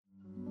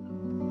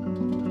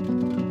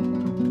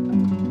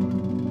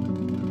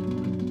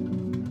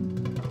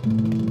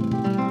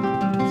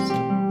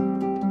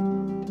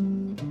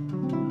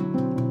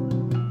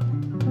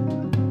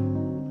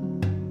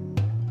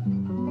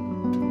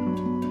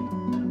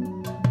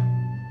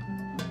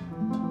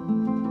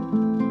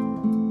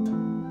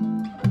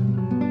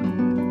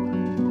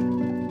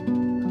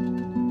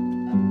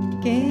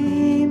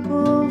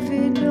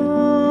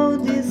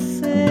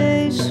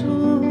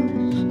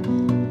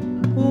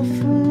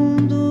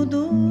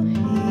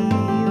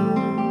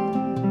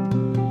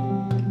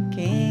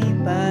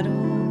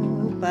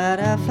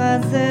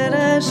fazer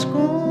as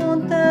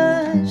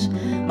contas,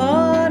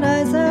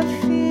 horas a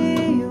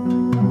fio.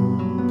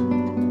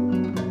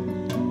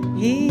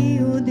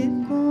 Rio de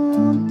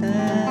Contas,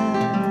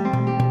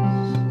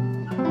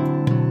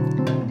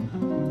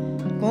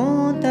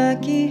 conta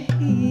que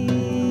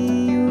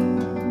rio,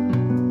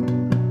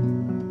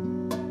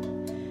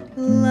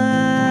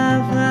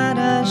 lavar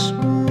as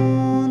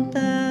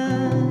contas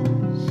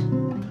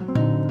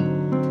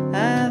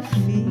a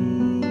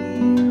fio,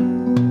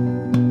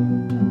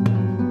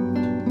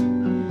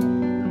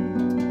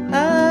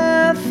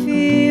 a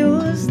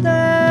fios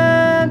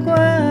d'água,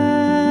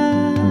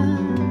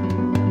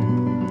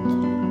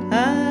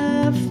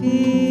 a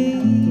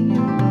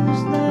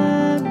fios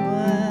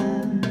d'água,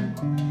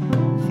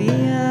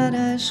 fiar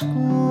as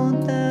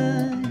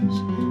contas,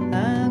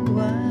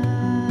 aguar.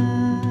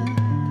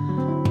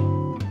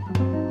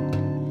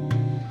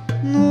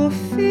 No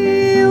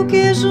fio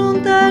que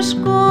junta as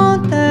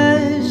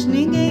contas,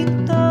 ninguém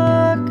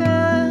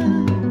toca.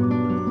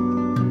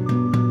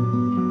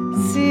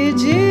 Se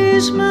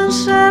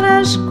desmanchar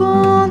as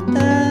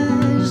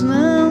contas,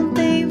 não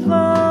tem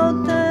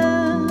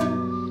volta.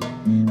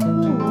 O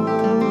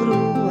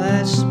ouro,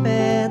 as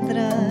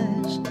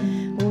pedras,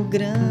 o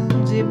grão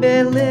de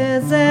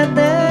beleza é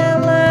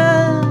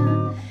dela,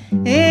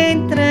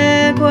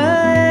 entrego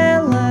a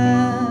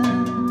ela.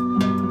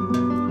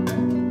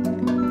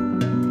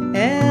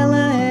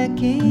 Ela é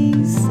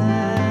quem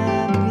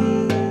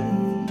sabe,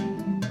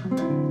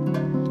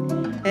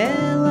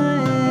 ela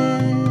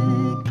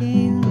é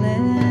quem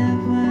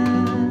leva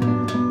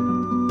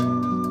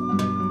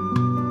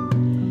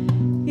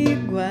e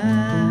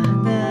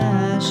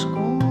guarda as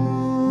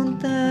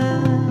contas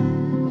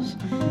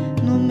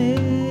no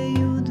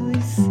meio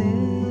dos seixos.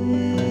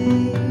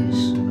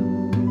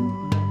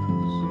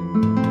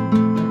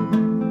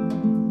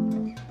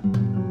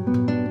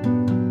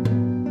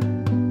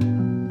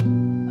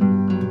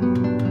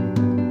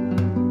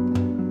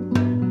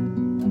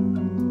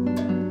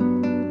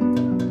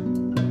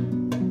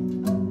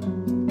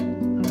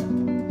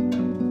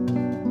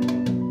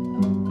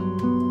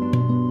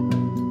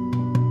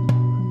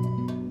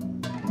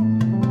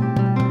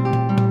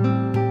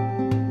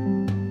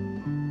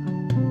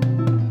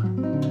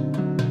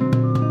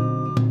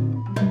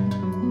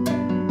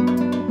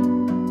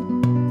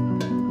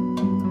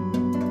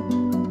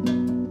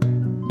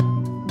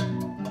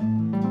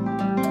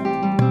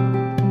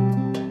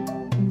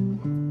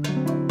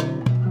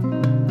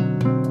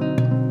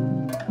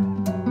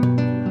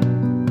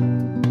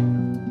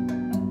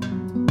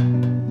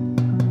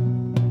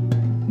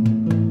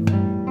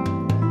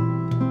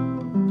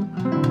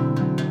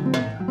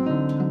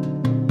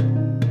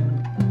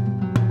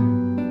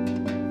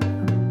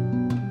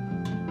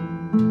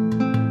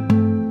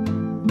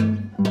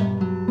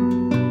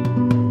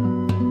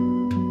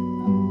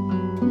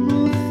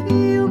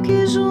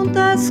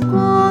 Junta as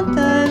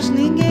contas,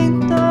 ninguém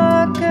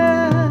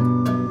toca.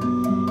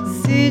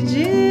 Se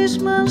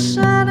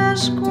desmanchar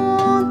as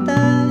contas,